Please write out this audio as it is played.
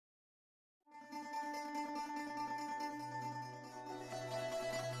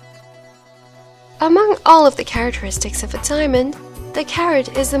Among all of the characteristics of a diamond, the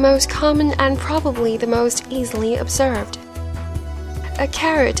carat is the most common and probably the most easily observed. A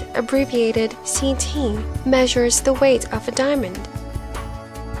carat, abbreviated CT, measures the weight of a diamond.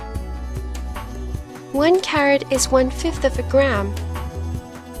 1 carat is 1/5 of a gram,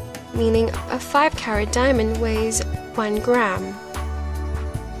 meaning a 5-carat diamond weighs 1 gram.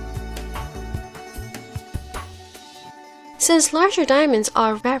 Since larger diamonds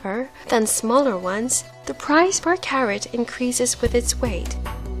are rarer than smaller ones, the price per carat increases with its weight.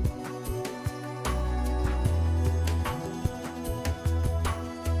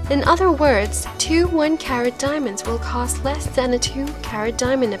 In other words, 2 1-carat diamonds will cost less than a 2-carat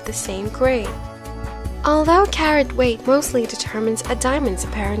diamond of the same grade. Although carat weight mostly determines a diamond's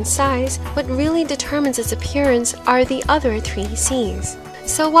apparent size, what really determines its appearance are the other 3 C's.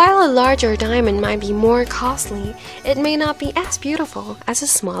 So while a larger diamond might be more costly, it may not be as beautiful as a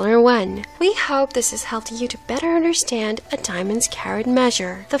smaller one. We hope this has helped you to better understand a diamond's carat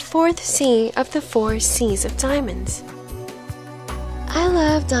measure, the 4th C of the 4 C's of diamonds.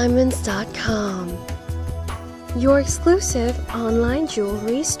 ilovediamonds.com, your exclusive online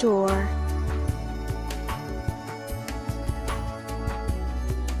jewelry store.